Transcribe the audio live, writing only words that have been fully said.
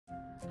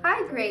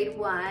Hi grade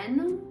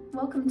 1,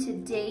 welcome to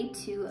day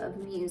 2 of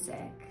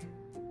music.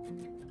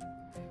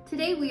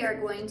 Today we are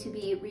going to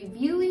be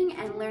reviewing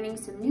and learning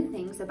some new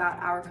things about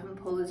our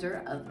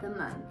composer of the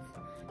month.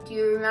 Do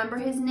you remember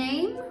his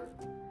name?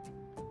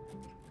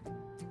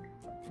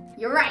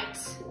 You're right,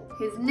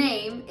 his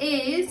name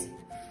is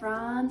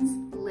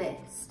Franz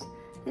Liszt.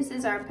 This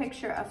is our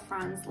picture of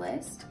Franz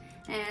Liszt,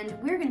 and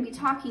we're going to be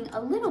talking a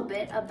little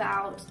bit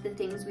about the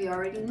things we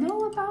already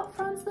know about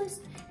Franz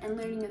Liszt and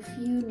learning a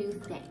few new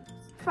things.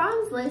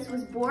 Franz Liszt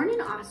was born in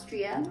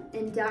Austria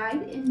and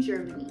died in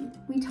Germany.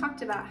 We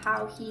talked about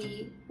how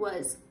he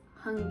was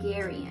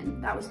Hungarian.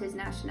 That was his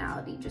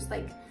nationality, just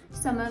like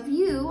some of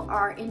you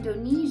are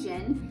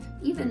Indonesian,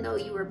 even though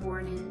you were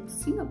born in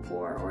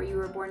Singapore or you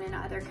were born in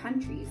other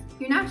countries.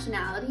 Your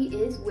nationality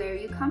is where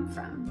you come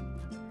from.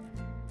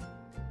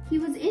 He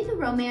was in the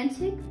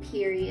Romantic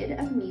period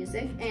of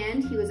music,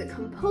 and he was a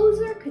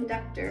composer,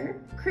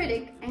 conductor,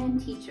 critic, and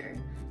teacher,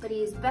 but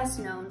he is best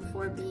known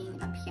for being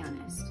a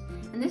pianist.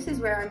 And this is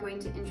where I'm going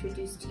to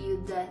introduce to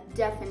you the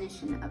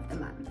definition of the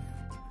month.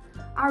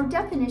 Our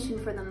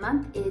definition for the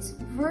month is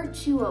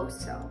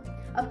virtuoso,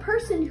 a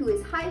person who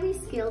is highly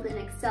skilled and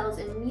excels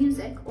in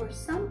music or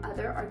some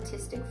other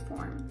artistic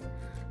form.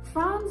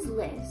 Franz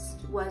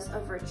Liszt was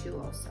a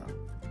virtuoso.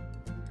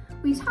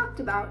 We talked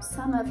about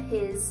some of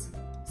his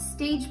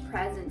stage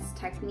presence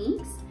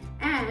techniques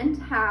and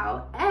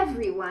how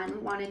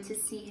everyone wanted to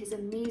see his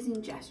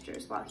amazing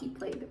gestures while he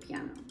played the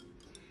piano.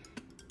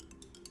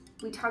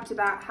 We talked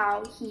about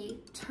how he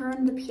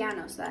turned the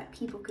piano so that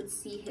people could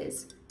see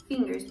his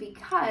fingers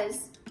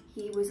because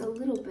he was a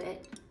little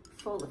bit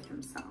full of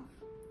himself.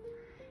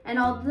 And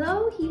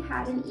although he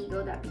had an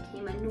ego that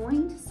became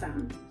annoying to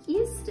some, he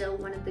is still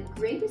one of the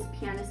greatest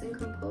pianists and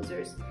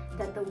composers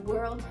that the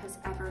world has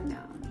ever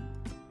known.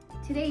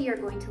 Today you're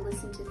going to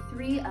listen to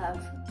 3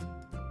 of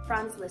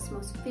Franz Liszt's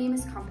most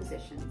famous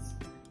compositions: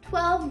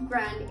 12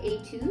 Grand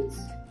Etudes,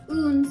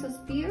 Un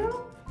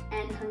Sospiro,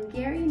 and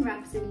Hungarian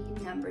Rhapsody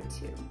No.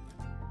 2.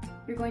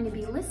 You're going to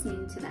be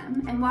listening to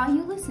them, and while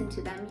you listen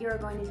to them, you're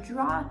going to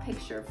draw a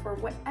picture for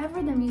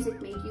whatever the music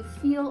made you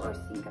feel or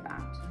think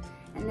about.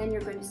 And then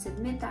you're going to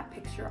submit that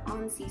picture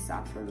on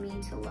Seesaw for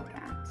me to look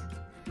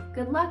at.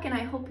 Good luck, and I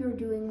hope you're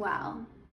doing well.